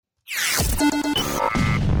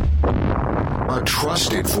A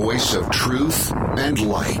trusted voice of truth and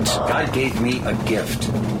light. God gave me a gift.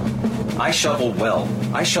 I shovel well.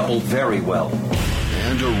 I shovel very well.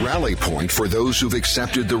 And a rally point for those who've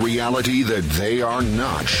accepted the reality that they are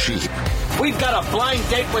not sheep. We've got a blind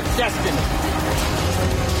date with destiny.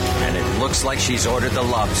 And it looks like she's ordered the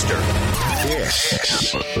lobster.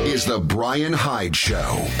 This is the Brian Hyde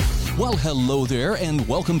Show. Well, hello there, and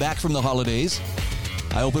welcome back from the holidays.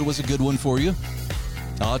 I hope it was a good one for you.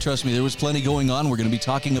 Trust me, there was plenty going on. We're going to be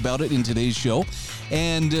talking about it in today's show.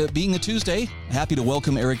 And being a Tuesday, happy to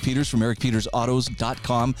welcome Eric Peters from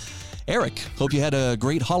ericpetersautos.com. Eric, hope you had a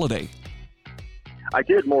great holiday. I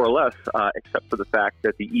did, more or less, except for the fact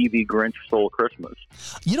that the EV Grinch stole Christmas.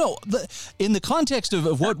 You know, in the context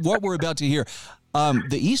of what we're about to hear,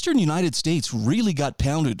 the eastern United States really got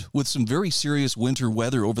pounded with some very serious winter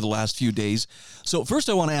weather over the last few days. So first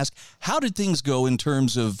I want to ask, how did things go in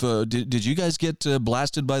terms of, did you guys get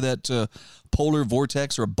blasted by that polar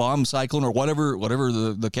vortex or bomb cyclone or whatever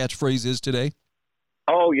the catchphrase is today?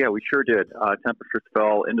 Oh, yeah, we sure did. Temperatures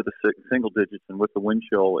fell into the single digits, and with the wind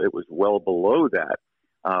chill, it was well below that,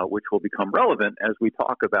 which will become relevant as we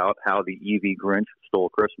talk about how the EV Grinch stole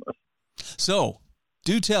Christmas. So,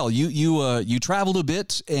 do tell. You traveled a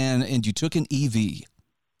bit, and you took an EV.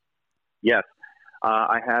 Yes.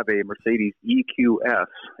 I have a Mercedes EQS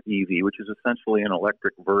EV, which is essentially an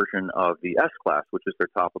electric version of the S-Class, which is their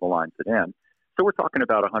top-of-the-line sedan. So we're talking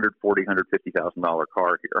about a $140,000, $150,000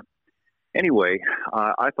 car here. Anyway,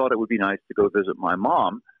 I thought it would be nice to go visit my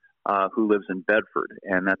mom, who lives in Bedford,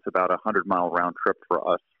 and that's about a 100-mile round trip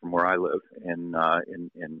for us from where I live in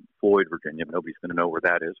Floyd, Virginia. Nobody's going to know where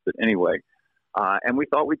that is, but anyway. And we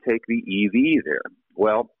thought we'd take the EV there.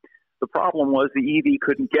 Well, the problem was the EV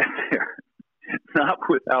couldn't get there, not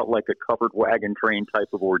without like a covered wagon train type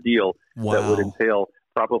of ordeal. Wow. That would entail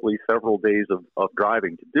probably several days of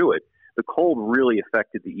driving to do it. The cold really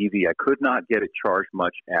affected the EV. I could not get it charged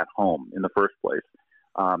much at home in the first place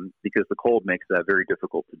because the cold makes that very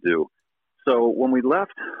difficult to do. So when we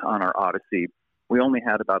left on our Odyssey, we only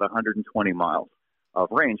had about 120 miles of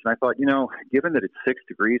range. And I thought, given that it's 6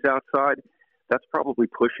 degrees outside, that's probably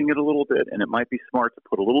pushing it a little bit, and it might be smart to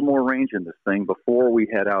put a little more range in this thing before we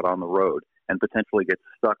head out on the road and potentially get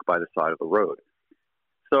stuck by the side of the road.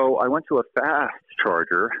 So I went to a fast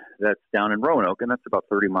charger that's down in Roanoke, and that's about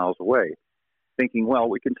 30 miles away, thinking, well,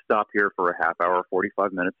 we can stop here for a half hour,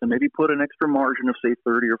 45 minutes, and maybe put an extra margin of, say,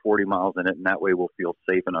 30 or 40 miles in it, and that way we'll feel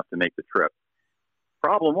safe enough to make the trip.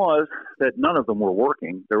 Problem was that none of them were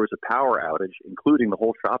working. There was a power outage, including the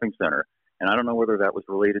whole shopping center, and I don't know whether that was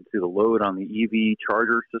related to the load on the EV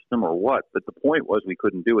charger system or what, but the point was we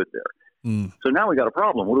couldn't do it there. So now we got a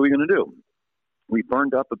problem. What are we going to do? We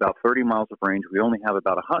burned up about 30 miles of range. We only have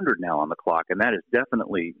about 100 now on the clock, and that is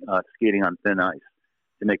definitely skating on thin ice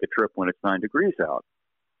to make a trip when it's 9 degrees out.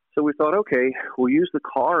 So we thought, okay, we'll use the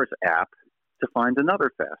Cars app to find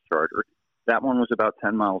another fast charger. That one was about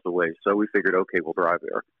 10 miles away, so we figured, okay, we'll drive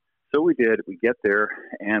there. So we did. We get there,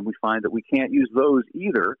 and we find that we can't use those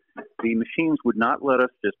either. The machines would not let us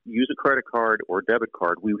just use a credit card or debit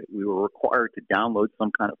card. We were required to download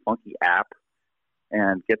some kind of funky app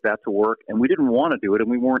and get that to work, and we didn't want to do it, and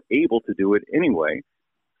we weren't able to do it anyway.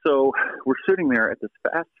 So we're sitting there at this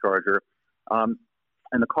fast charger, and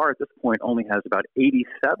the car at this point only has about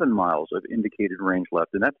 87 miles of indicated range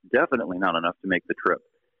left, and that's definitely not enough to make the trip.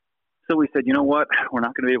 So we said, you know what, we're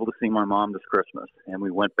not going to be able to see my mom this Christmas, and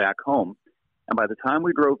we went back home. And by the time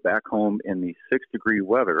we drove back home in the 6-degree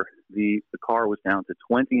weather, the car was down to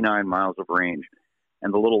 29 miles of range.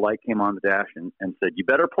 And the little light came on the dash and said, you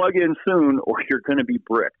better plug in soon or you're going to be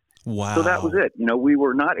bricked. Wow. So that was it. We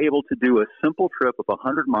were not able to do a simple trip of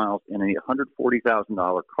 100 miles in a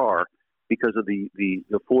 $140,000 car because of the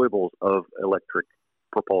foibles of electric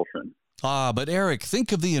propulsion. But Eric,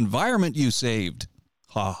 think of the environment you saved.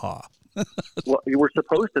 Ha ha. Well, you were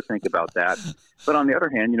supposed to think about that. But on the other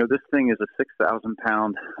hand, this thing is a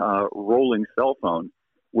 6,000-pound rolling cell phone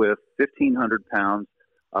with 1,500 pounds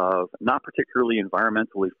of not particularly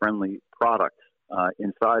environmentally friendly products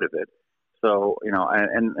inside of it. So,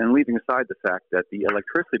 and leaving aside the fact that the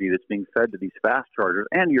electricity that's being fed to these fast chargers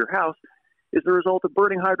and to your house is the result of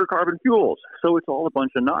burning hydrocarbon fuels. So it's all a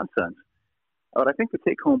bunch of nonsense. But I think the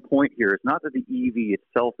take-home point here is not that the EV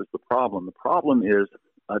itself is the problem. The problem is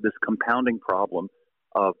this compounding problem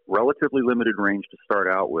of relatively limited range to start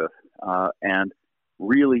out with and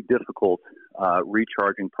really difficult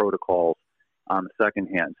recharging protocols on the second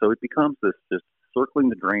hand. So it becomes this just circling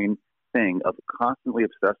the drain thing of constantly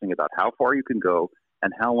obsessing about how far you can go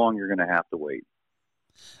and how long you're going to have to wait.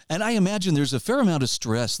 And I imagine there's a fair amount of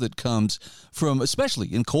stress that comes from,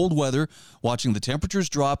 especially in cold weather, watching the temperatures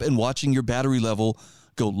drop and watching your battery level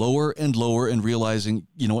go lower and lower and realizing,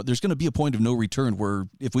 you know what, there's going to be a point of no return where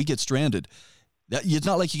if we get stranded, it's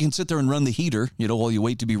not like you can sit there and run the heater, you know, while you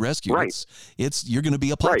wait to be rescued. Right. It's you're going to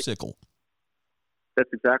be a popsicle. Right. That's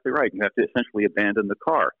exactly right. You have to essentially abandon the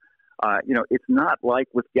car. You know, it's not like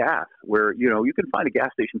with gas where, you know, you can find a gas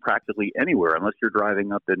station practically anywhere unless you're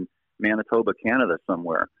driving up in Manitoba, Canada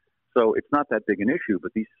somewhere. So it's not that big an issue,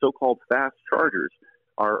 but these so-called fast chargers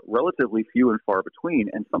are relatively few and far between.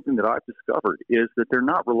 And something that I've discovered is that they're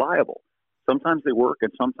not reliable. Sometimes they work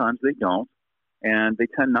and sometimes they don't. And they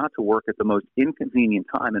tend not to work at the most inconvenient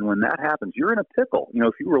time. And when that happens, you're in a pickle. You know,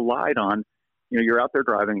 if you relied on, you know, you're out there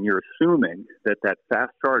driving and you're assuming that that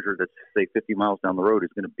fast charger that's, say, 50 miles down the road is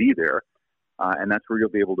going to be there, and that's where you'll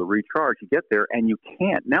be able to recharge. You get there and you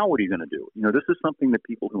can't. Now what are you going to do? You know, this is something that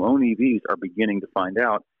people who own EVs are beginning to find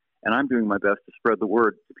out, and I'm doing my best to spread the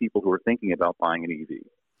word to people who are thinking about buying an EV.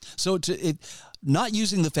 So not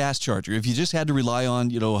using the fast charger, if you just had to rely on,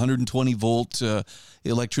 you know, 120 volt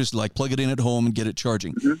electricity, like plug it in at home and get it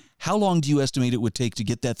charging, how long do you estimate it would take to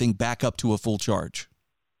get that thing back up to a full charge?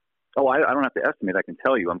 Oh, I don't have to estimate. I can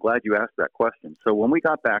tell you. I'm glad you asked that question. So when we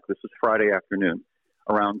got back, this was Friday afternoon,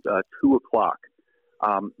 around 2 o'clock.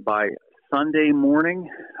 By Sunday morning,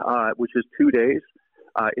 which is 2 days,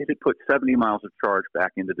 it had put 70 miles of charge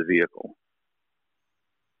back into the vehicle.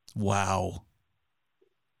 Wow.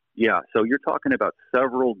 Yeah, so you're talking about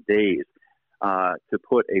several days to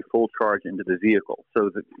put a full charge into the vehicle. So,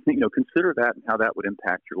 you know, consider that and how that would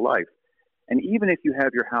impact your life. And even if you have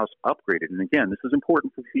your house upgraded, and again, this is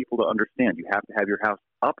important for people to understand, you have to have your house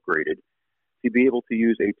upgraded to be able to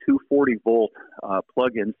use a 240-volt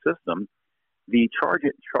plug-in system. The charge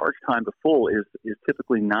time to full is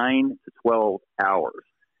typically 9 to 12 hours.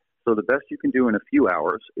 So the best you can do in a few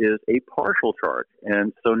hours is a partial charge.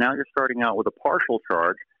 And so now you're starting out with a partial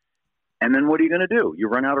charge, and then what are you going to do? You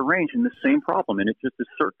run out of range in the same problem, and it just is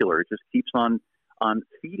circular. It just keeps on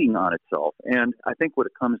feeding on itself. And I think what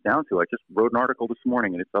it comes down to, I just wrote an article this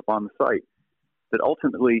morning, and it's up on the site, that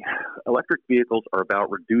ultimately electric vehicles are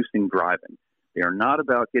about reducing driving. They are not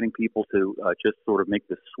about getting people to just sort of make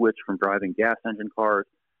the switch from driving gas engine cars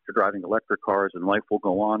to driving electric cars, and life will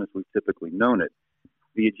go on as we've typically known it.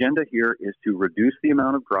 The agenda here is to reduce the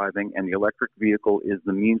amount of driving, and the electric vehicle is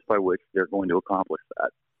the means by which they're going to accomplish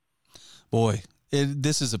that. Boy,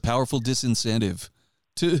 this is a powerful disincentive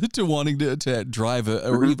to wanting to drive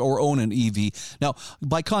or own an EV. Now,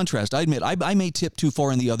 by contrast, I admit I may tip too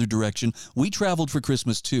far in the other direction. We traveled for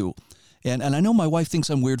Christmas too. And I know my wife thinks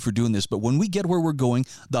I'm weird for doing this, but when we get where we're going,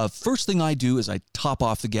 the first thing I do is I top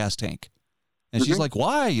off the gas tank. And she's like,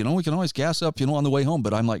 why? You know, we can always gas up, you know, on the way home.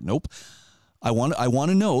 But I'm like, nope. I want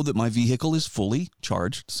to know that my vehicle is fully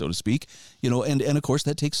charged, so to speak. You know, and of course,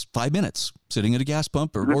 that takes 5 minutes sitting at a gas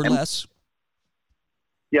pump or less.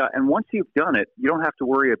 Yeah, and once you've done it, you don't have to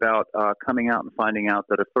worry about coming out and finding out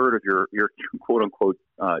that a third of your quote-unquote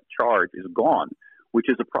charge is gone, which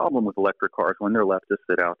is a problem with electric cars when they're left to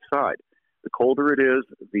sit outside. The colder it is,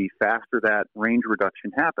 the faster that range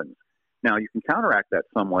reduction happens. Now, you can counteract that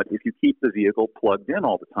somewhat if you keep the vehicle plugged in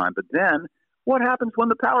all the time. But then what happens when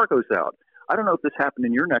the power goes out? I don't know if this happened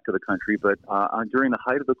in your neck of the country, but during the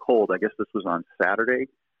height of the cold, I guess this was on Saturday,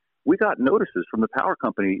 we got notices from the power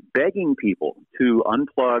company begging people to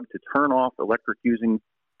unplug, to turn off electric-using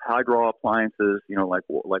hydro appliances, you know, like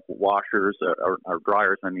washers or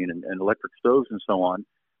dryers, and electric stoves and so on,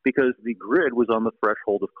 because the grid was on the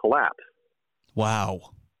threshold of collapse.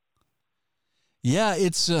 Wow. Yeah,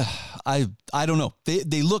 it's I don't know.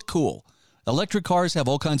 They look cool. Electric cars have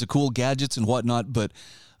all kinds of cool gadgets and whatnot, but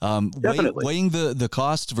weighing the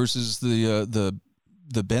cost versus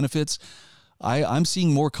the benefits, I'm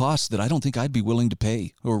seeing more costs that I don't think I'd be willing to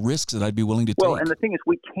pay, or risks that I'd be willing to take. Well, and the thing is,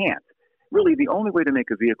 we can't. Really, the only way to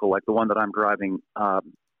make a vehicle like the one that I'm driving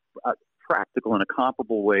practical in a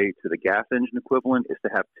comparable way to the gas engine equivalent is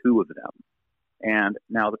to have two of them. And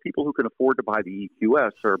now the people who can afford to buy the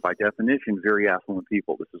EQS are, by definition, very affluent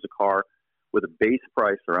people. This is a car with a base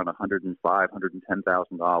price around $105,000,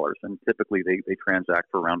 $110,000, and typically they transact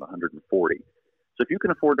for around $140,000. So if you can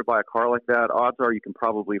afford to buy a car like that, odds are you can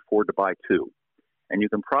probably afford to buy two. And you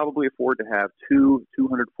can probably afford to have two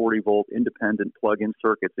 240-volt independent plug-in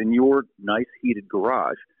circuits in your nice heated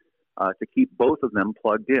garage to keep both of them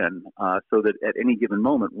plugged in so that at any given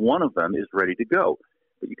moment, one of them is ready to go.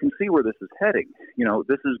 But you can see where this is heading. You know,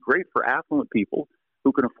 this is great for affluent people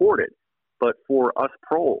who can afford it. But for us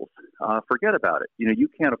proles, forget about it. You know, you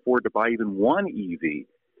can't afford to buy even one EV.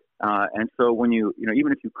 And so when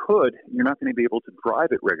even if you could, you're not going to be able to drive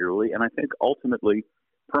it regularly. And I think ultimately,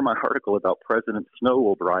 per my article about President Snow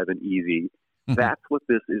will drive an EV, that's what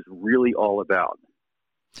this is really all about.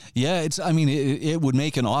 Yeah, it would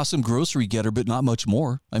make an awesome grocery getter, but not much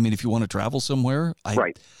more. I mean, if you want to travel somewhere,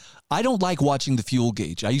 I don't like watching the fuel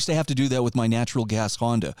gauge. I used to have to do that with my natural gas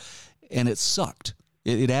Honda, and it sucked.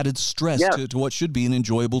 It added stress to what should be an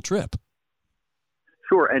enjoyable trip.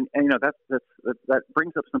 Sure, and that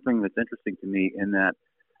brings up something that's interesting to me in that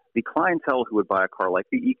the clientele who would buy a car like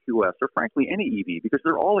the EQS or frankly any EV, because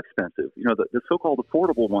they're all expensive. The so-called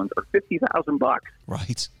affordable ones are $50,000.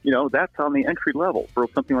 Right. That's on the entry level for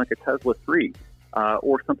something like a Tesla 3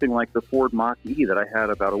 or something like the Ford Mach-E that I had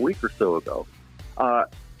about a week or so ago.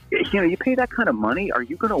 You pay that kind of money, are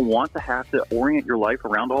you going to want to have to orient your life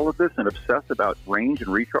around all of this and obsess about range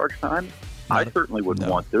and recharge time? I certainly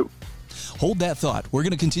wouldn't want to. Hold that thought. We're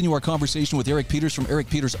going to continue our conversation with Eric Peters from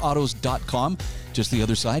ericpetersautos.com just the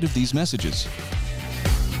other side of these messages.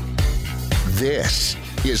 This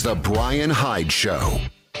is The Brian Hyde Show.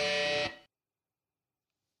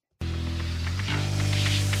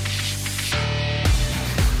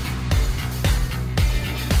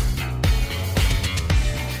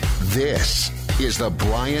 This is The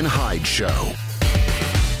Brian Hyde Show.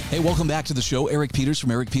 Hey, welcome back to the show. Eric Peters from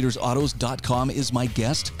ericpetersautos.com is my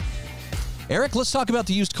guest. Eric, let's talk about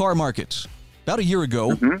the used car market. About a year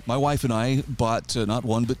ago, my wife and I bought not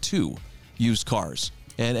one but two used cars.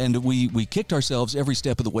 And we kicked ourselves every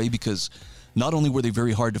step of the way because not only were they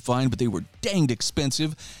very hard to find, but they were danged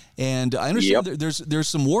expensive. And I understand there's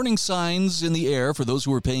some warning signs in the air for those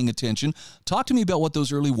who are paying attention. Talk to me about what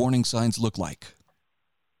those early warning signs look like.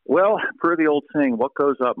 Well, per the old saying, what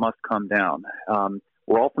goes up must come down.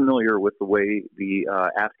 We're all familiar with the way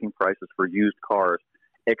the asking prices for used cars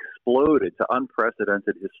exploded to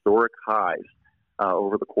unprecedented historic highs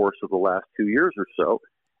over the course of the last 2 years or so.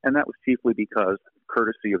 And that was chiefly because,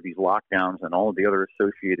 courtesy of these lockdowns and all of the other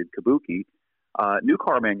associated kabuki, new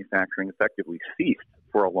car manufacturing effectively ceased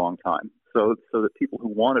for a long time. So that people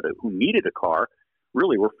who needed a car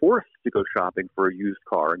really were forced to go shopping for a used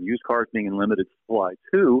car. And used cars being in limited supply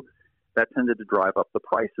too, that tended to drive up the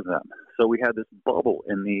price of them. So we had this bubble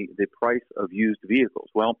in the price of used vehicles.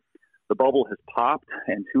 Well, the bubble has popped,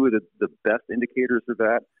 and two of the best indicators of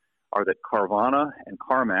that are that Carvana and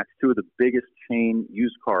CarMax, two of the biggest chain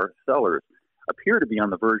used car sellers, appear to be on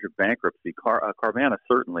the verge of bankruptcy. Carvana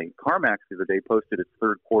certainly. CarMax the other day posted its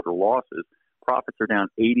third quarter losses. Profits are down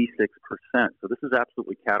 86%. So this is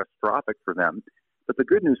absolutely catastrophic for them. But the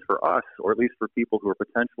good news for us, or at least for people who are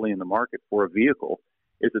potentially in the market for a vehicle,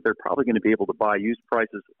 is that they're probably going to be able to buy used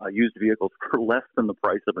vehicles for less than the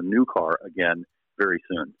price of a new car again very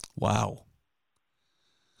soon. Wow.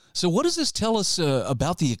 So what does this tell us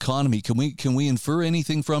about the economy? Can we infer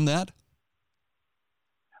anything from that?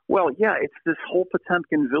 Well, yeah, it's this whole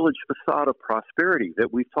Potemkin Village facade of prosperity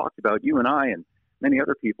that we've talked about, you and I and many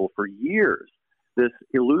other people, for years. This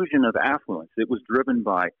illusion of affluence. It was driven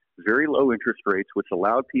by very low interest rates, which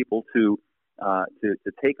allowed people to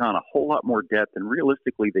take on a whole lot more debt than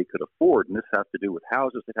realistically they could afford. And this has to do with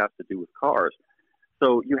houses. It has to do with cars.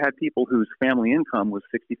 So you had people whose family income was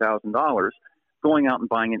 $60,000 going out and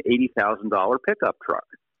buying an $80,000 pickup truck.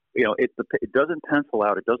 It doesn't pencil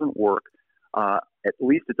out. It doesn't work. At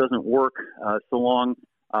least it doesn't work so long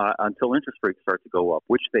until interest rates start to go up,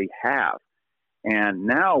 which they have. And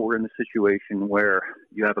now we're in the situation where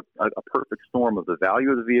you have a perfect storm of the value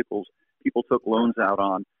of the vehicles people took loans out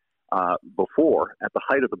on before at the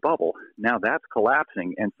height of the bubble. Now that's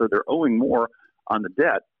collapsing, and so they're owing more on the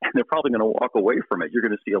debt, and they're probably going to walk away from it. You're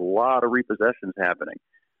going to see a lot of repossessions happening.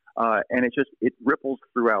 And it ripples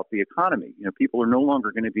throughout the economy. People are no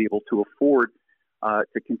longer going to be able to afford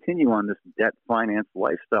to continue on this debt finance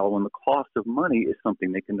lifestyle when the cost of money is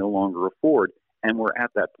something they can no longer afford. And we're at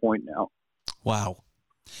that point now. Wow.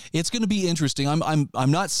 It's going to be interesting.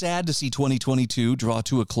 I'm not sad to see 2022 draw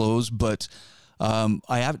to a close, but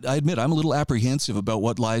I admit I'm a little apprehensive about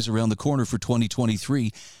what lies around the corner for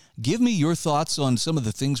 2023. Give me your thoughts on some of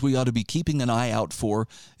the things we ought to be keeping an eye out for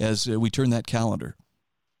as we turn that calendar.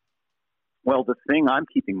 Well, the thing I'm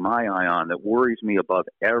keeping my eye on that worries me above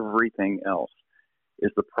everything else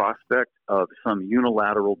is the prospect of some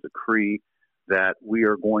unilateral decree that we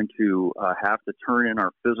are going to have to turn in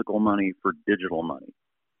our physical money for digital money.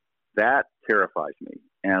 That terrifies me.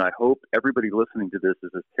 And I hope everybody listening to this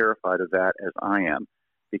is as terrified of that as I am,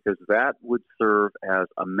 because that would serve as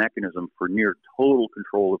a mechanism for near total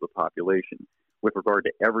control of the population with regard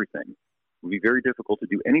to everything. It would be very difficult to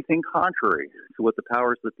do anything contrary to what the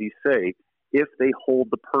powers that be say if they hold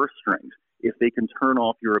the purse strings, if they can turn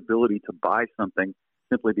off your ability to buy something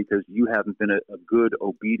simply because you haven't been a good,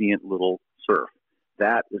 obedient little serf.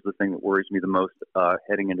 That is the thing that worries me the most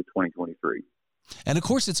heading into 2023. And of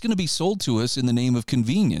course, it's going to be sold to us in the name of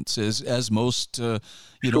convenience, as most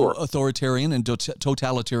authoritarian and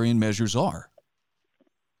totalitarian measures are.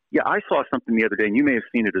 Yeah, I saw something the other day, and you may have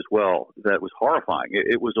seen it as well, that was horrifying.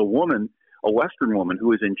 It was a woman, a Western woman, who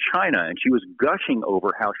was in China, and she was gushing over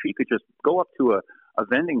how she could just go up to a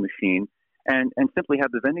vending machine and simply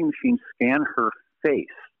have the vending machine scan her face,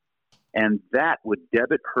 and that would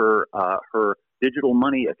debit her her digital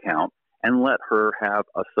money account and let her have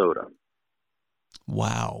a soda.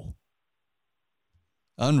 Wow.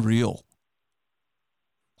 Unreal.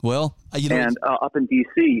 Well, up in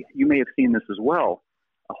D.C., you may have seen this as well.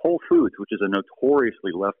 Whole Foods, which is a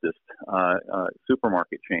notoriously leftist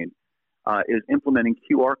supermarket chain, is implementing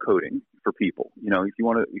QR coding for people. You know, if you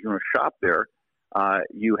want to shop there,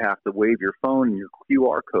 you have to wave your phone and your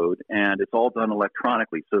QR code, and it's all done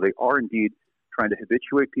electronically. So they are indeed trying to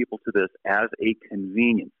habituate people to this as a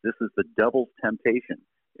convenience. This is the devil's temptation,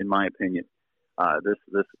 in my opinion.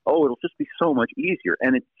 It'll just be so much easier.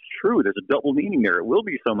 And it's true. There's a double meaning there. It will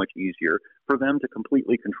be so much easier for them to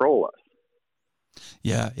completely control us.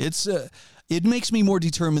 Yeah, it makes me more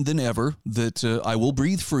determined than ever that I will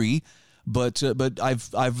breathe free, but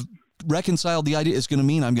I've reconciled the idea. It's going to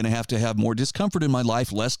mean I'm going to have more discomfort in my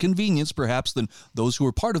life, less convenience perhaps than those who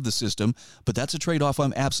are part of the system, but that's a trade-off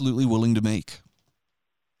I'm absolutely willing to make.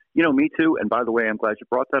 You know, me too. And by the way, I'm glad you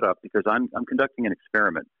brought that up because I'm conducting an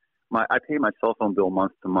experiment. I pay my cell phone bill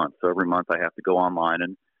month to month, so every month I have to go online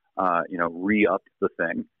and re-up the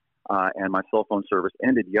thing. And my cell phone service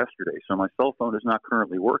ended yesterday, so my cell phone is not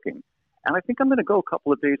currently working. And I think I'm going to go a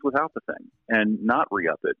couple of days without the thing and not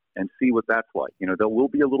re-up it and see what that's like. You know, there will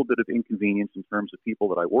be a little bit of inconvenience in terms of people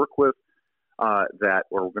that I work with that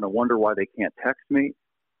are going to wonder why they can't text me.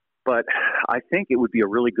 But I think it would be a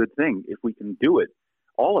really good thing if we can do it,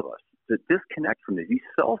 all of us, to disconnect from this. These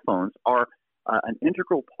cell phones are an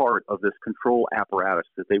integral part of this control apparatus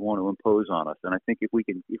that they want to impose on us. And I think if we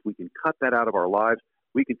can cut that out of our lives,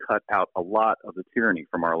 we could cut out a lot of the tyranny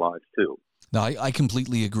from our lives too. No, I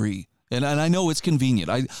completely agree. And I know it's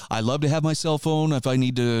convenient. I love to have my cell phone. If I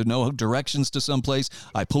need to know directions to someplace,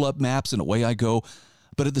 I pull up maps and away I go.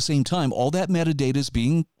 But at the same time, all that metadata is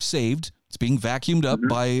being saved. It's being vacuumed up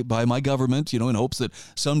by my government, in hopes that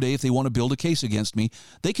someday if they want to build a case against me,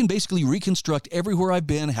 they can basically reconstruct everywhere I've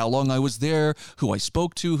been, how long I was there, who I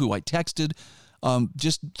spoke to, who I texted,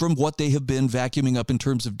 just from what they have been vacuuming up in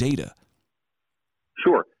terms of data.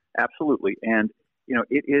 Sure, absolutely. And,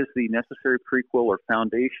 it is the necessary prequel or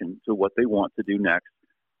foundation to what they want to do next,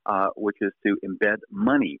 which is to embed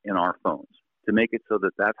money in our phones, to make it so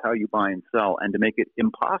that that's how you buy and sell, and to make it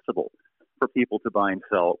impossible for people to buy and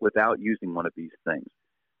sell without using one of these things.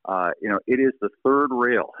 It is the third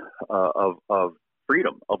rail of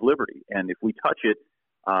freedom, of liberty. And if we touch it,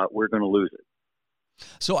 we're going to lose it.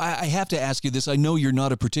 So I have to ask you this. I know you're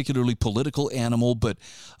not a particularly political animal, but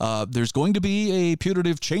there's going to be a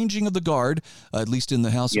putative changing of the guard, at least in the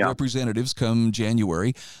House of Representatives, come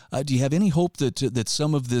January. Do you have any hope that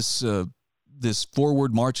some of this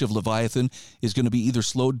forward march of Leviathan is going to be either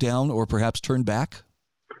slowed down or perhaps turned back?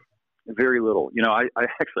 Very little. I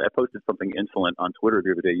posted something insolent on Twitter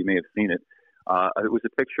the other day. You may have seen it. It was a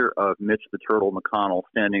picture of Mitch the Turtle McConnell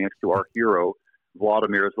standing next to our hero,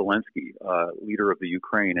 Vladimir Zelensky, leader of the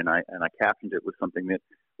Ukraine, and I captioned it with something that,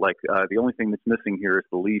 like, the only thing that's missing here is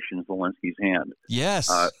the leash in Zelensky's hand.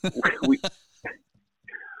 Yes.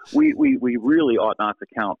 We really ought not to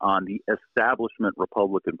count on the establishment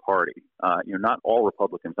Republican Party. Not all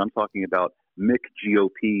Republicans. I'm talking about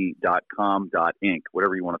McGOP.com.inc,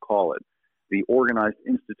 whatever you want to call it. The organized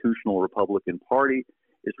institutional Republican Party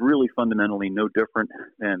is really fundamentally no different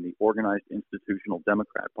than the organized institutional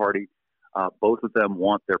Democrat Party. Both of them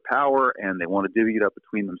want their power, and they want to divvy it up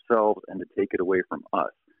between themselves and to take it away from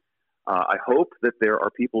us. I hope that there are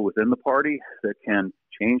people within the party that can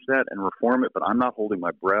change that and reform it, but I'm not holding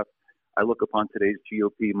my breath. I look upon today's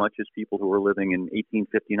GOP much as people who were living in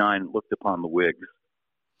 1859 looked upon the Whigs.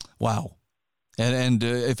 Wow. And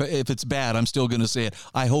if it's bad, I'm still going to say it.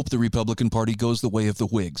 I hope the Republican Party goes the way of the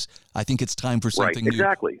Whigs. I think it's time for something new.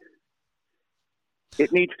 Exactly.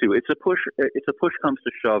 It needs to. It's a push comes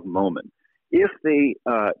to shove moment. If they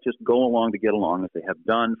just go along to get along, as they have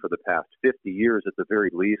done for the past 50 years at the very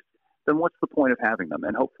least, then what's the point of having them?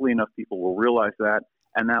 And hopefully enough people will realize that,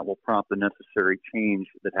 and that will prompt the necessary change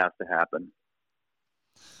that has to happen.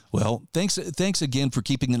 Well, thanks again for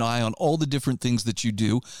keeping an eye on all the different things that you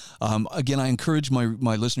do. Again, I encourage my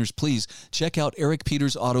listeners, please check out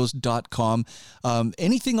ericpetersautos.com.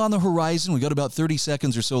 Anything on the horizon? We got about 30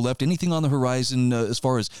 seconds or so left. Anything on the horizon as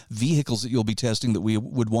far as vehicles that you'll be testing that we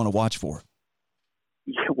would want to watch for?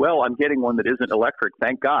 Yeah, well, I'm getting one that isn't electric,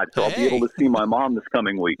 thank God. So I'll be able to see my mom this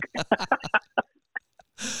coming week.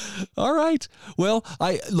 All right. Well,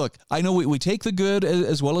 I know we take the good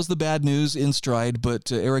as well as the bad news in stride,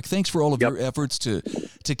 but Eric, thanks for all of your efforts to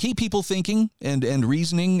keep people thinking and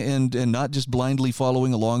reasoning and not just blindly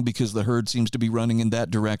following along because the herd seems to be running in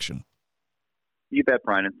that direction. You bet,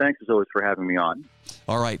 Brian, and thanks as always for having me on.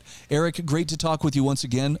 All right. Eric, great to talk with you once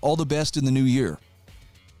again. All the best in the new year.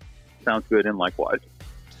 Sounds good, and likewise.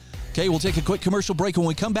 Okay, we'll take a quick commercial break. When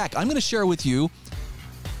we come back, I'm going to share with you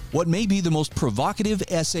what may be the most provocative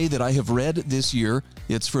essay that I have read this year.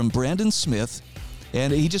 It's from Brandon Smith,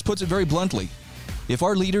 and he just puts it very bluntly. If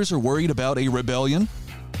our leaders are worried about a rebellion,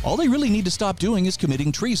 all they really need to stop doing is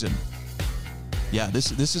committing treason. Yeah,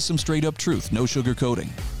 this is some straight-up truth, no sugarcoating.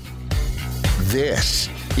 This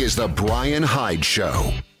is The Brian Hyde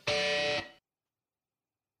Show.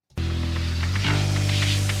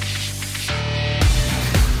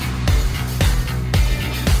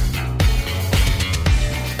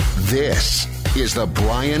 This is The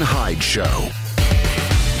Brian Hyde Show.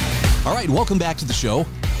 All right, welcome back to the show.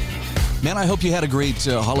 Man, I hope you had a great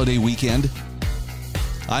holiday weekend.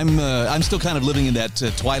 I'm still kind of living in that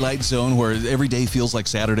twilight zone where every day feels like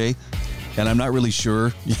Saturday, and I'm not really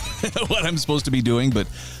sure what I'm supposed to be doing, but,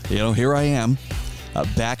 here I am,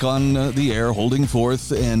 back on the air, holding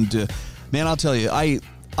forth, and, man, I'll tell you, I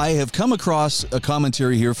have come across a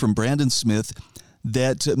commentary here from Brandon Smith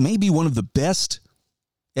that may be one of the best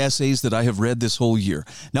essays that I have read this whole year.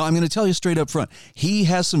 Now, I'm going to tell you straight up front, he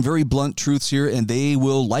has some very blunt truths here, and they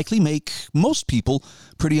will likely make most people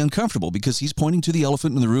pretty uncomfortable because he's pointing to the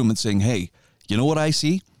elephant in the room and saying, hey, you know what I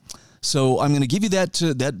see? So I'm going to give you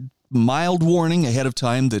that mild warning ahead of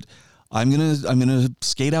time that I'm going to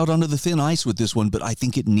skate out onto the thin ice with this one, but I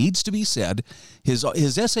think it needs to be said. His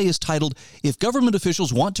essay is titled, If Government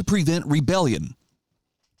Officials Want to Prevent Rebellion,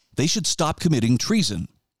 They Should Stop Committing Treason.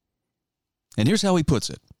 And here's how he puts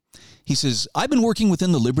it. He says, I've been working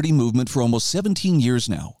within the liberty movement for almost 17 years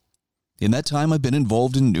now. In that time, I've been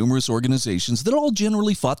involved in numerous organizations that all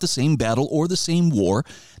generally fought the same battle or the same war,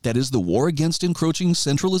 that is, the war against encroaching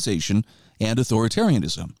centralization and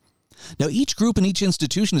authoritarianism. Now, each group and each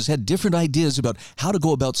institution has had different ideas about how to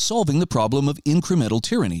go about solving the problem of incremental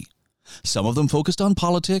tyranny. Some of them focused on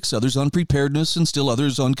politics, others on preparedness, and still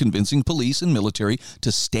others on convincing police and military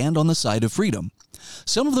to stand on the side of freedom.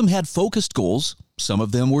 Some of them had focused goals, some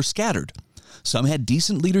of them were scattered. Some had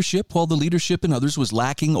decent leadership, while the leadership in others was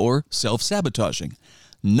lacking or self-sabotaging.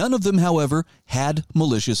 None of them, however, had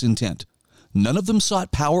malicious intent. None of them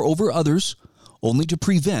sought power over others, only to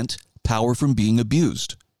prevent power from being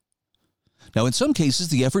abused. Now, in some cases,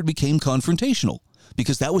 the effort became confrontational,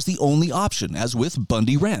 because that was the only option, as with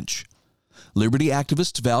Bundy Ranch. Liberty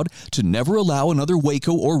activists vowed to never allow another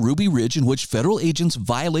Waco or Ruby Ridge in which federal agents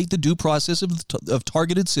violate the due process of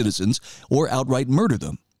targeted citizens or outright murder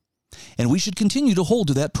them. And we should continue to hold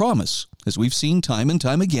to that promise. As we've seen time and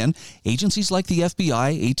time again, agencies like the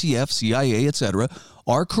FBI, ATF, CIA, etc.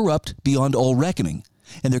 are corrupt beyond all reckoning.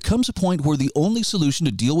 And there comes a point where the only solution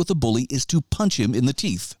to deal with a bully is to punch him in the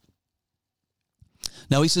teeth.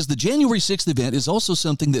 Now, he says the January 6th event is also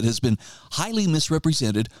something that has been highly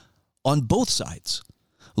misrepresented on both sides.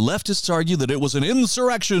 Leftists argue that it was an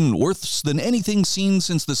insurrection worse than anything seen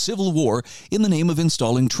since the Civil War in the name of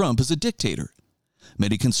installing Trump as a dictator.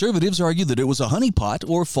 Many conservatives argue that it was a honeypot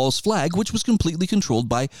or false flag, which was completely controlled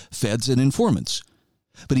by feds and informants.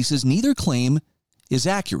 But he says neither claim is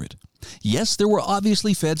accurate. Yes, there were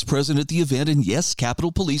obviously feds present at the event, and yes,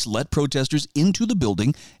 Capitol Police let protesters into the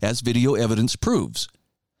building, as video evidence proves.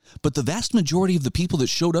 But the vast majority of the people that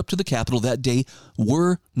showed up to the Capitol that day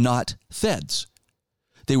were not feds.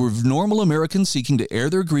 They were normal Americans seeking to air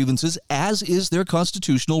their grievances, as is their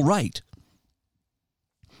constitutional right.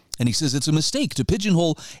 And he says it's a mistake to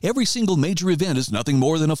pigeonhole every single major event as nothing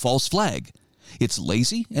more than a false flag. It's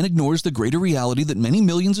lazy and ignores the greater reality that many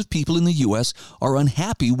millions of people in the U.S. are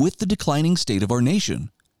unhappy with the declining state of our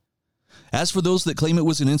nation. As for those that claim it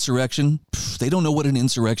was an insurrection, they don't know what an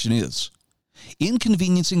insurrection is.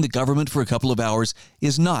 Inconveniencing the government for a couple of hours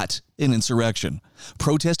is not an insurrection.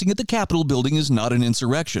 Protesting at the Capitol building is not an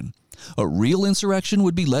insurrection. A real insurrection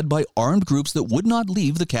would be led by armed groups that would not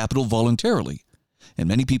leave the Capitol voluntarily. And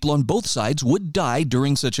many people on both sides would die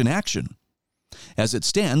during such an action. As it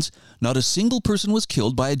stands, not a single person was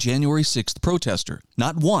killed by a January 6th protester.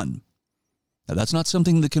 Not one. Now, that's not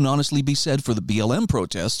something that can honestly be said for the BLM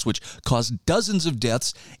protests, which caused dozens of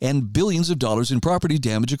deaths and billions of dollars in property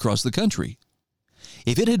damage across the country.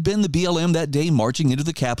 If it had been the BLM that day marching into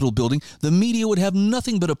the Capitol building, the media would have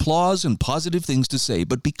nothing but applause and positive things to say.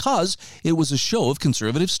 But because it was a show of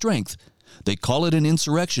conservative strength, they call it an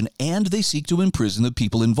insurrection and they seek to imprison the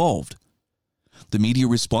people involved. The media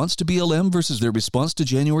response to BLM versus their response to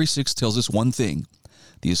January 6th tells us one thing.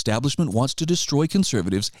 The establishment wants to destroy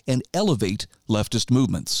conservatives and elevate leftist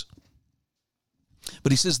movements.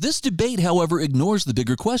 But he says this debate, however, ignores the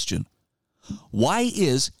bigger question. Why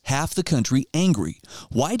is half the country angry?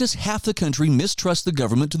 Why does half the country mistrust the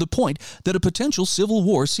government to the point that a potential civil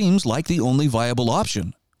war seems like the only viable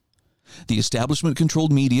option? The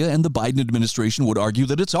establishment-controlled media and the Biden administration would argue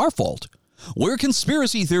that it's our fault. We're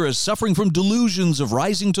conspiracy theorists suffering from delusions of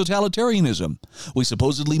rising totalitarianism. We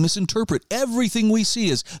supposedly misinterpret everything we see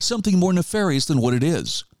as something more nefarious than what it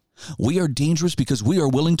is. We are dangerous because we are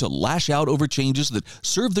willing to lash out over changes that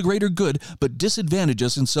serve the greater good but disadvantage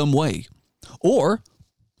us in some way. Or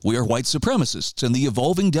we are white supremacists, and the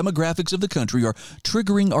evolving demographics of the country are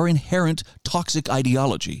triggering our inherent toxic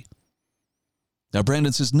ideology. Now,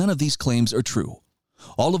 Brandon says none of these claims are true.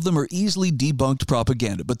 All of them are easily debunked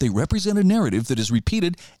propaganda, but they represent a narrative that is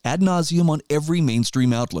repeated ad nauseum on every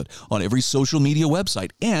mainstream outlet, on every social media website,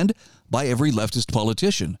 and by every leftist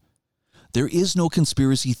politician. There is no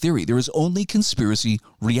conspiracy theory. There is only conspiracy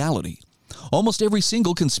reality. Almost every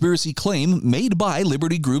single conspiracy claim made by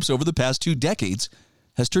liberty groups over the past 2 decades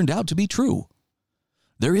has turned out to be true.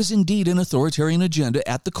 There is indeed an authoritarian agenda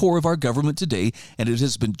at the core of our government today, and it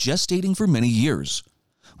has been gestating for many years.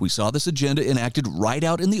 We saw this agenda enacted right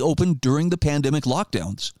out in the open during the pandemic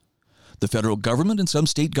lockdowns. The federal government and some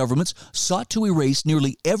state governments sought to erase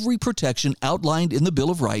nearly every protection outlined in the Bill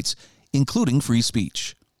of Rights, including free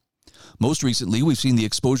speech. Most recently, we've seen the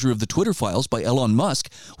exposure of the Twitter files by Elon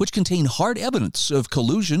Musk, which contain hard evidence of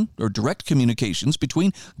collusion or direct communications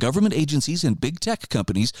between government agencies and big tech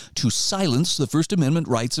companies to silence the First Amendment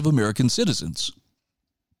rights of American citizens.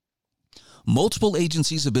 Multiple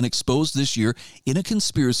agencies have been exposed this year in a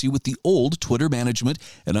conspiracy with the old Twitter management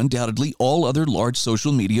and undoubtedly all other large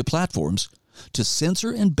social media platforms to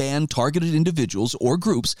censor and ban targeted individuals or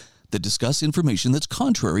groups that discuss information that's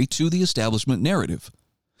contrary to the establishment narrative.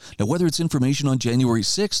 Now, whether it's information on January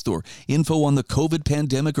 6th or info on the COVID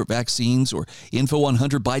pandemic or vaccines or info on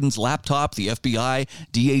Hunter Biden's laptop, the FBI,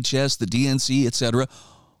 DHS, the DNC, etc.,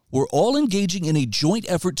 we're all engaging in a joint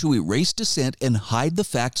effort to erase dissent and hide the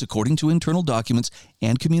facts according to internal documents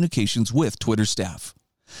and communications with Twitter staff.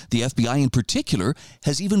 The FBI in particular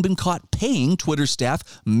has even been caught paying Twitter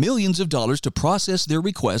staff millions of dollars to process their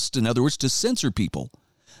requests, in other words, to censor people.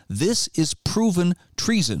 This is proven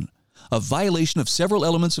treason, a violation of several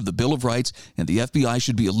elements of the Bill of Rights, and the FBI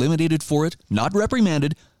should be eliminated for it, not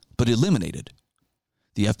reprimanded, but eliminated.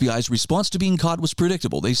 The FBI's response to being caught was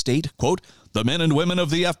predictable. They state, quote, "The men and women of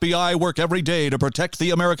the FBI work every day to protect the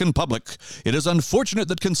American public. It is unfortunate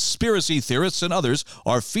that conspiracy theorists and others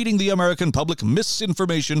are feeding the American public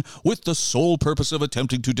misinformation with the sole purpose of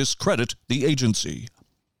attempting to discredit the agency."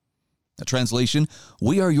 A translation,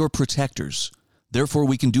 we are your protectors. Therefore,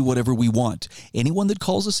 we can do whatever we want. Anyone that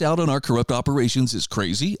calls us out on our corrupt operations is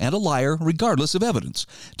crazy and a liar, regardless of evidence.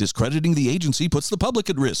 Discrediting the agency puts the public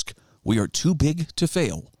at risk. We are too big to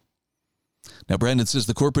fail. Now, Brandon says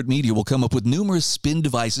the corporate media will come up with numerous spin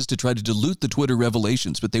devices to try to dilute the Twitter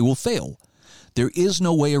revelations, but they will fail. There is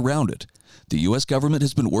no way around it. The U.S. government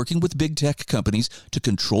has been working with big tech companies to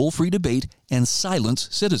control free debate and silence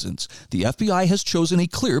citizens. The FBI has chosen a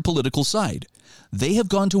clear political side. They have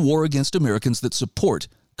gone to war against Americans that support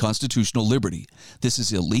constitutional liberty. This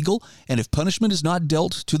is illegal, and if punishment is not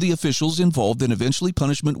dealt to the officials involved, then eventually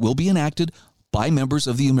punishment will be enacted by members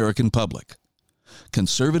of the American public.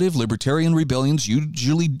 Conservative libertarian rebellions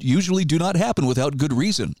usually do not happen without good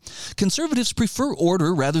reason. Conservatives prefer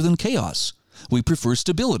order rather than chaos. We prefer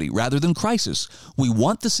stability rather than crisis. We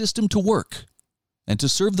want the system to work and to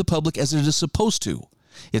serve the public as it is supposed to.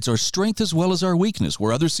 It's our strength as well as our weakness.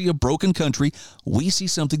 Where others see a broken country, we see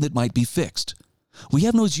something that might be fixed. We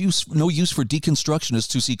have no use for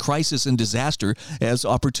deconstructionists who see crisis and disaster as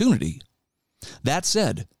opportunity. That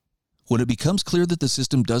said, when it becomes clear that the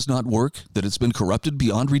system does not work, that it's been corrupted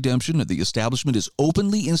beyond redemption, and the establishment is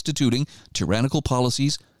openly instituting tyrannical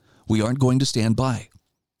policies, we aren't going to stand by.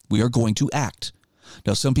 We are going to act.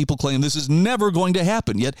 Now, some people claim this is never going to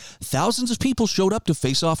happen, yet thousands of people showed up to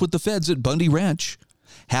face off with the feds at Bundy Ranch.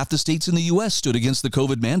 Half the states in the U.S. stood against the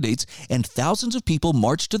COVID mandates, and thousands of people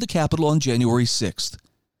marched to the Capitol on January 6th.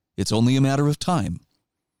 It's only a matter of time.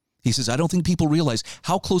 He says, I don't think people realize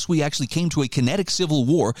how close we actually came to a kinetic civil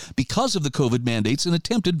war because of the COVID mandates and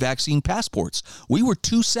attempted vaccine passports. We were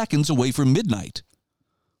 2 seconds away from midnight.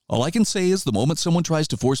 All I can say is the moment someone tries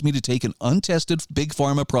to force me to take an untested big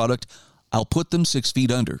pharma product, I'll put them 6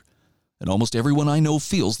 feet under. And almost everyone I know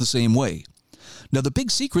feels the same way. Now, the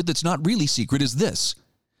big secret that's not really secret is this.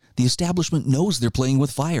 The establishment knows they're playing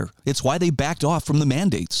with fire. It's why they backed off from the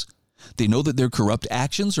mandates. They know that their corrupt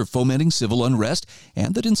actions are fomenting civil unrest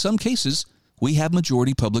and that in some cases, we have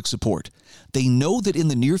majority public support. They know that in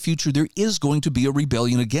the near future, there is going to be a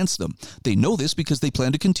rebellion against them. They know this because they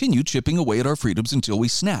plan to continue chipping away at our freedoms until we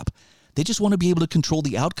snap. They just want to be able to control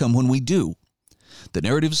the outcome when we do. The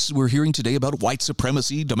narratives we're hearing today about white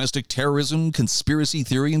supremacy, domestic terrorism, conspiracy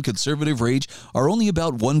theory, and conservative rage are only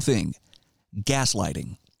about one thing: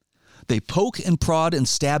 gaslighting. They poke and prod and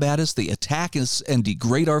stab at us. They attack us and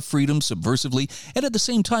degrade our freedom subversively. And at the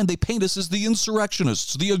same time, they paint us as the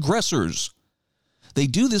insurrectionists, the aggressors. They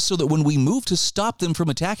do this so that when we move to stop them from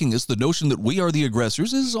attacking us, the notion that we are the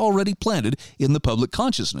aggressors is already planted in the public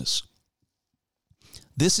consciousness.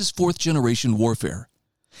 This is fourth-generation warfare.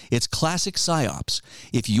 It's classic psyops.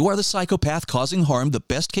 If you are the psychopath causing harm, the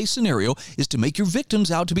best-case scenario is to make your victims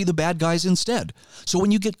out to be the bad guys instead. So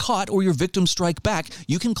when you get caught or your victims strike back,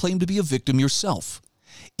 you can claim to be a victim yourself.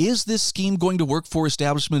 Is this scheme going to work for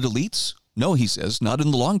establishment elites? No, he says, not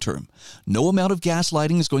in the long term. No amount of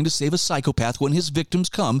gaslighting is going to save a psychopath when his victims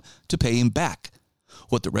come to pay him back.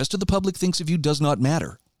 What the rest of the public thinks of you does not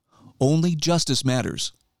matter. Only justice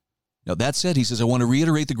matters. Now, that said, he says, I want to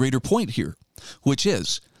reiterate the greater point here, which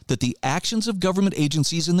is that the actions of government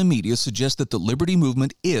agencies and the media suggest that the liberty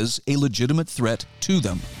movement is a legitimate threat to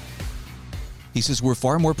them. He says we're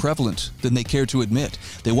far more prevalent than they care to admit.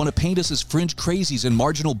 They want to paint us as fringe crazies and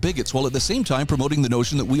marginal bigots while at the same time promoting the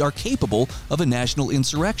notion that we are capable of a national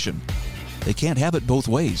insurrection. They can't have it both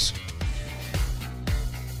ways.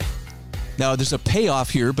 Now, there's a payoff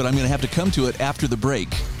here, but I'm going to have to come to it after the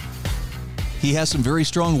break. He has some very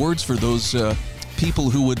strong words for those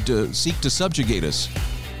people who would seek to subjugate us.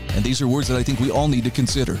 And these are words that I think we all need to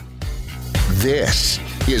consider. This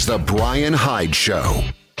is The Brian Hyde Show.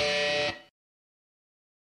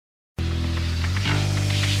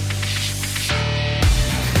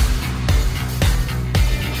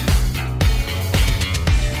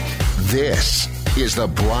 This is The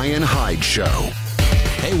Brian Hyde Show.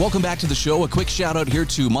 Hey, welcome back to the show. A quick shout out here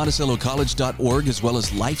to MonticelloCollege.org as well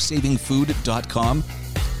as LifesavingFood.com.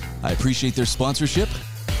 I appreciate their sponsorship.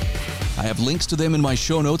 I have links to them in my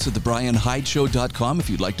show notes at thebrianhydeshow.com if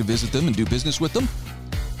you'd like to visit them and do business with them.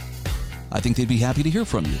 I think they'd be happy to hear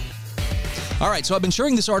from you. All right, so I've been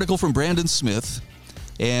sharing this article from Brandon Smith,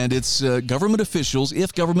 and it's government officials.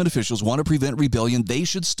 If government officials want to prevent rebellion, they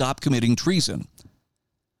should stop committing treason.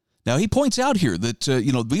 Now, he points out here that,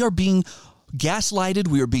 we are being gaslighted,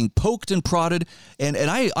 we are being poked and prodded, and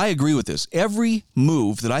I agree with this. Every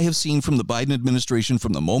move that I have seen from the Biden administration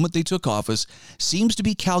from the moment they took office seems to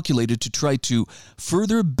be calculated to try to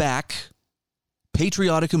further back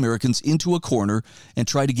patriotic Americans into a corner and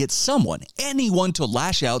try to get anyone to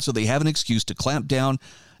lash out so they have an excuse to clamp down,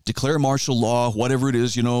 declare martial law, whatever it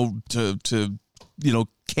is, to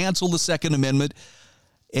cancel the Second Amendment.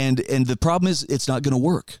 And the problem is it's not going to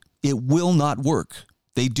work. It will not work.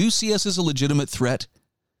 They do see us as a legitimate threat.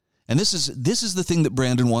 And this is the thing that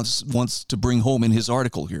Brandon wants to bring home in his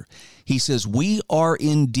article here. He says, we are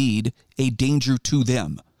indeed a danger to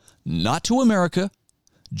them, not to America,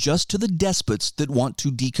 just to the despots that want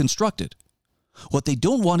to deconstruct it. What they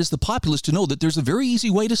don't want is the populace to know that there's a very easy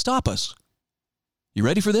way to stop us. You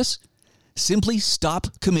ready for this? Simply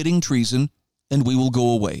stop committing treason and we will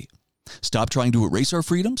go away. Stop trying to erase our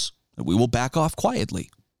freedoms and we will back off quietly.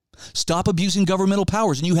 Stop abusing governmental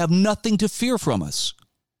powers and you have nothing to fear from us.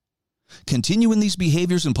 Continue in these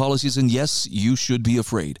behaviors and policies, and yes, you should be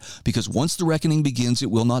afraid, because once the reckoning begins,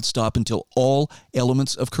 it will not stop until all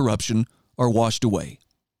elements of corruption are washed away.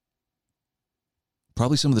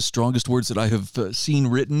 Probably some of the strongest words that I have seen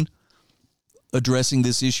written addressing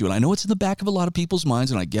this issue. And I know it's in the back of a lot of people's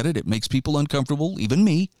minds, and I get it. It makes people uncomfortable, even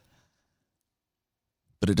me.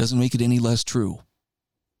 But it doesn't make it any less true.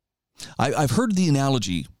 I've heard the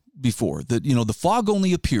analogy before that, the fog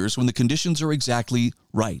only appears when the conditions are exactly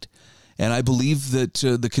right. And I believe that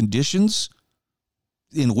the conditions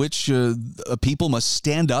in which a people must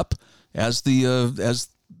stand up as the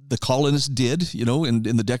colonists did, in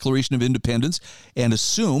the Declaration of Independence, and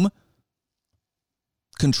assume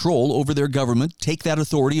control over their government, take that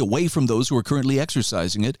authority away from those who are currently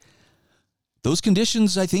exercising it. Those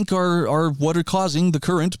conditions, I think, are what are causing the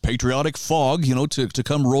current patriotic fog, to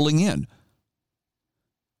come rolling in.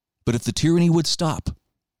 But if the tyranny would stop,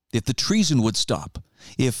 if the treason would stop,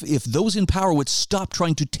 if those in power would stop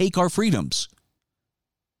trying to take our freedoms,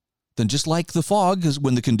 then just like the fog,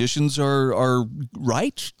 when the conditions are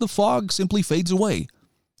right, the fog simply fades away,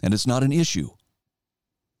 and it's not an issue.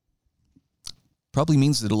 Probably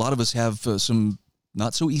means that a lot of us have some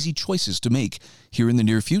not so easy choices to make here in the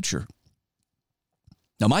near future.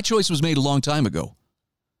 Now, my choice was made a long time ago.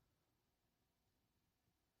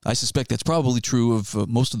 I suspect that's probably true of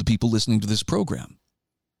most of the people listening to this program.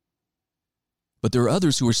 But there are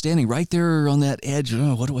others who are standing right there on that edge.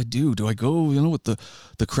 Oh, what do I do? Do I go, with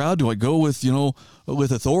the crowd? Do I go with,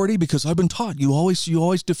 with authority? Because I've been taught you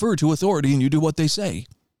always defer to authority and you do what they say.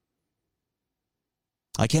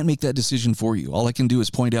 I can't make that decision for you. All I can do is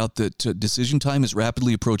point out that decision time is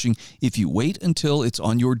rapidly approaching. If you wait until it's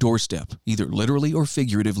on your doorstep, either literally or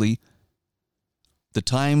figuratively, the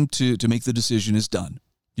time to make the decision is done.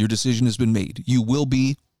 Your decision has been made. You will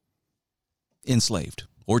be enslaved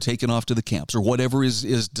or taken off to the camps or whatever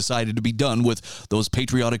is decided to be done with those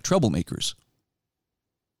patriotic troublemakers.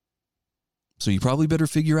 So you probably better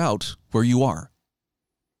figure out where you are.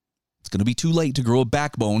 It's going to be too late to grow a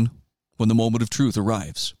backbone when the moment of truth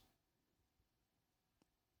arrives.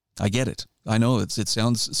 I get it. I know it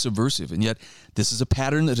sounds subversive, and yet this is a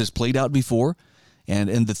pattern that has played out before.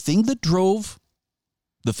 And the thing that drove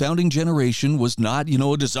the founding generation was not,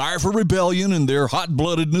 a desire for rebellion and their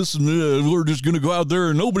hot-bloodedness and we're just going to go out there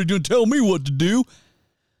and nobody's going to tell me what to do.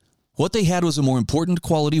 What they had was a more important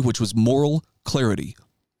quality, which was moral clarity.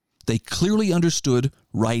 They clearly understood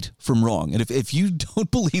right from wrong. And if you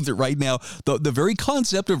don't believe that right now the very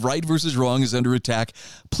concept of right versus wrong is under attack,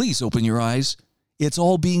 please open your eyes. It's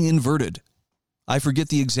all being inverted. I forget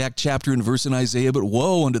the exact chapter and verse in Isaiah, but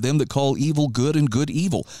woe unto them that call evil good and good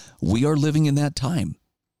evil. We are living in that time.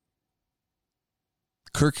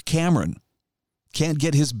 Kirk Cameron can't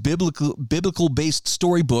get his biblical-based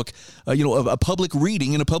storybook, a public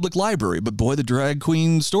reading in a public library. But boy, the Drag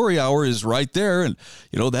Queen Story Hour is right there. And,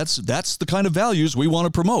 that's the kind of values we want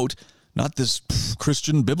to promote, not this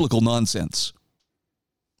Christian biblical nonsense.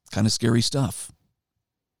 Kind of scary stuff.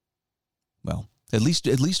 Well, at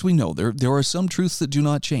least we know there are some truths that do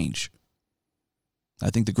not change. I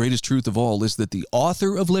think the greatest truth of all is that the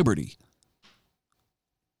author of liberty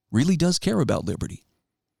really does care about liberty.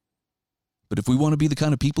 But if we want to be the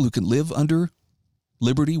kind of people who can live under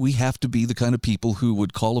liberty, we have to be the kind of people who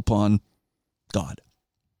would call upon God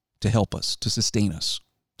to help us, to sustain us,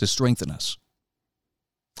 to strengthen us.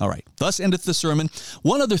 All right, thus endeth the sermon.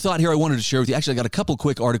 One other thought here I wanted to share with you. Actually, I got a couple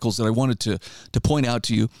quick articles that I wanted to point out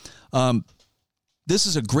to you. This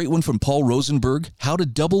is a great one from Paul Rosenberg, How to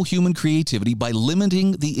Double Human Creativity by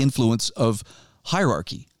Limiting the Influence of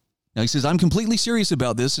Hierarchy. Now, he says, I'm completely serious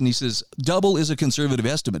about this, and he says, double is a conservative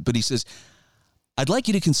estimate, but he says, I'd like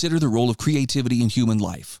you to consider the role of creativity in human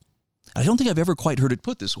life. I don't think I've ever quite heard it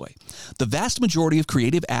put this way. The vast majority of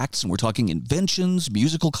creative acts, and we're talking inventions,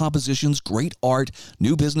 musical compositions, great art,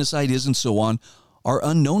 new business ideas, and so on, are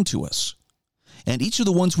unknown to us. And each of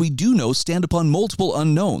the ones we do know stand upon multiple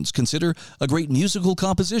unknowns. Consider a great musical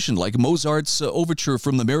composition like Mozart's overture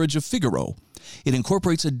from The Marriage of Figaro. It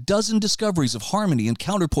incorporates a dozen discoveries of harmony and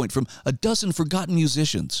counterpoint from a dozen forgotten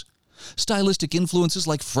musicians. Stylistic influences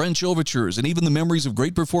like French overtures and even the memories of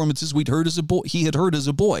great performances he had heard as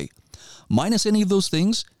a boy. Minus any of those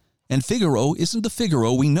things, and Figaro isn't the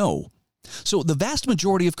Figaro we know. So the vast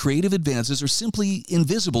majority of creative advances are simply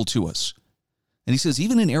invisible to us. And he says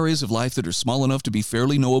even in areas of life that are small enough to be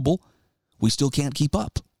fairly knowable, we still can't keep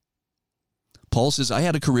up. Paul says, I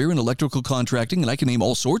had a career in electrical contracting, and I can name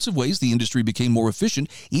all sorts of ways the industry became more efficient,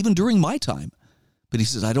 even during my time. But he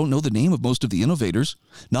says, I don't know the name of most of the innovators,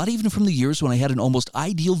 not even from the years when I had an almost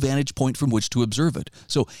ideal vantage point from which to observe it.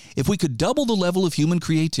 So if we could double the level of human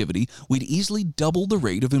creativity, we'd easily double the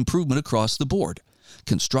rate of improvement across the board.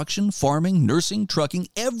 Construction, farming, nursing, trucking,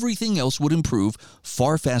 everything else would improve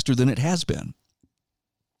far faster than it has been.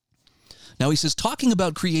 Now he says, talking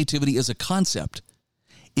about creativity as a concept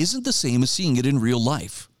isn't the same as seeing it in real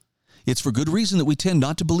life. It's for good reason that we tend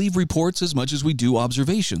not to believe reports as much as we do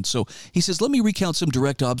observations. So he says, let me recount some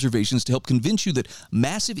direct observations to help convince you that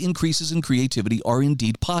massive increases in creativity are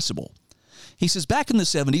indeed possible. He says, back in the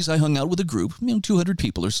 70s, I hung out with a group, 200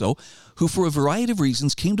 people or so, who for a variety of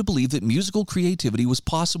reasons came to believe that musical creativity was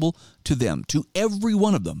possible to them, to every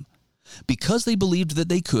one of them. Because they believed that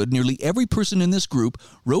they could, nearly every person in this group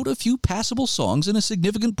wrote a few passable songs, and a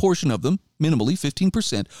significant portion of them, minimally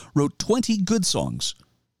 15%, wrote 20 good songs.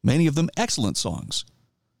 Many of them excellent songs.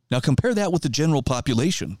 Now compare that with the general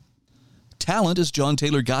population. Talent, as John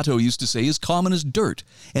Taylor Gatto used to say, is common as dirt,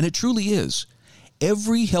 and it truly is.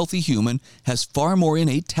 Every healthy human has far more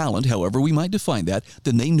innate talent, however we might define that,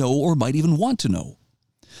 than they know or might even want to know.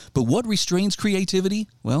 But what restrains creativity?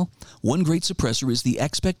 Well, one great suppressor is the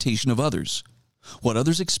expectation of others. What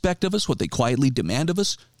others expect of us, what they quietly demand of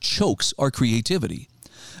us, chokes our creativity.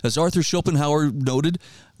 As Arthur Schopenhauer noted,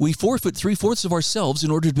 we forfeit 3/4 of ourselves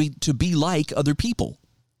in order to be like other people.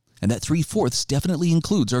 And that 3/4 definitely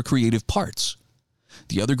includes our creative parts.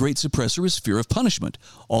 The other great suppressor is fear of punishment.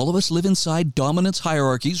 All of us live inside dominance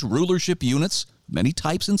hierarchies, rulership units, many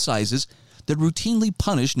types and sizes, that routinely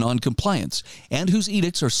punish noncompliance, and whose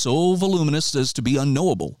edicts are so voluminous as to be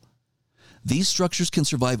unknowable. These structures can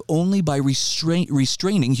survive only by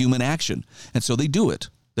restraining human action, and so they do it.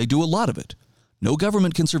 They do a lot of it. No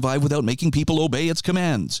government can survive without making people obey its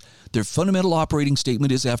commands. Their fundamental operating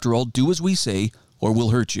statement is, after all, do as we say or we'll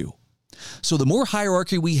hurt you. So the more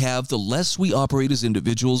hierarchy we have, the less we operate as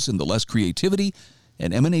individuals and the less creativity,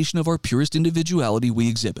 an emanation of our purest individuality, we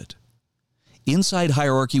exhibit. Inside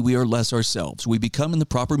hierarchy, we are less ourselves. We become, in the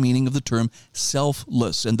proper meaning of the term,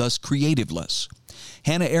 selfless and thus creativeless.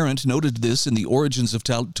 Hannah Arendt noted this in The Origins of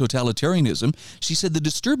Totalitarianism. She said the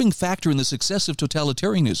disturbing factor in the success of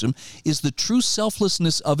totalitarianism is the true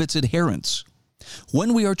selflessness of its adherents.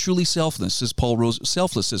 When we are truly selfless, says Paul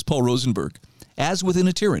Rosenberg, as within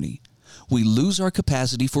a tyranny, we lose our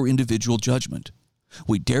capacity for individual judgment.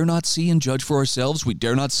 We dare not see and judge for ourselves. We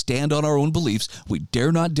dare not stand on our own beliefs. We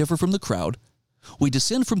dare not differ from the crowd. We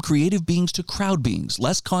descend from creative beings to crowd beings,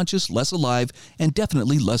 less conscious, less alive, and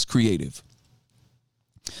definitely less creative.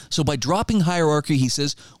 So by dropping hierarchy, he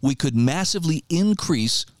says, we could massively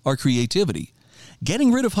increase our creativity.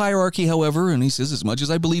 Getting rid of hierarchy, however, and he says, as much as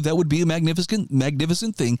I believe that would be a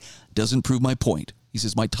magnificent thing, doesn't prove my point. He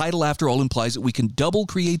says, my title, after all, implies that we can double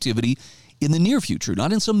creativity in the near future,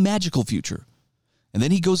 not in some magical future. And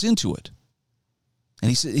then he goes into it. And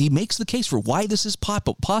he makes the case for why this is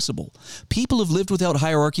possible. People have lived without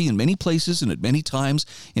hierarchy in many places and at many times.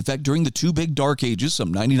 In fact, during the two big dark ages,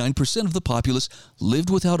 some 99% of the populace lived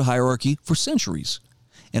without hierarchy for centuries.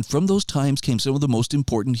 And from those times came some of the most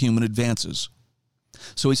important human advances.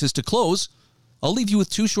 So he says, to close, I'll leave you with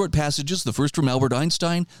two short passages, the first from Albert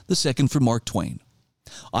Einstein, the second from Mark Twain.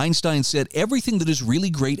 Einstein said, everything that is really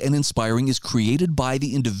great and inspiring is created by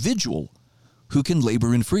the individual who can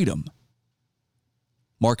labor in freedom.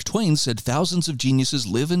 Mark Twain said, thousands of geniuses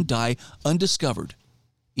live and die undiscovered,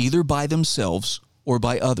 either by themselves or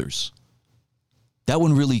by others. That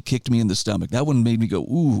one really kicked me in the stomach. That one made me go,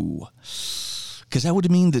 ooh. Because that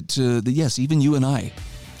would mean that, yes, even you and I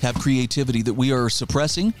have creativity that we are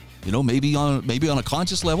suppressing, maybe on a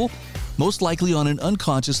conscious level, most likely on an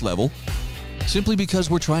unconscious level, simply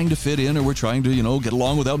because we're trying to fit in or we're trying to, get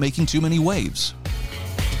along without making too many waves.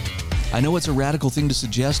 I know it's a radical thing to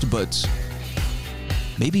suggest, but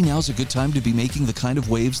maybe now's a good time to be making the kind of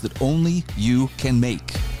waves that only you can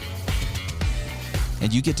make.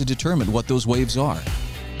 And you get to determine what those waves are.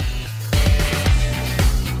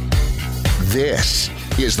 This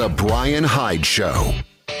is The Brian Hyde Show.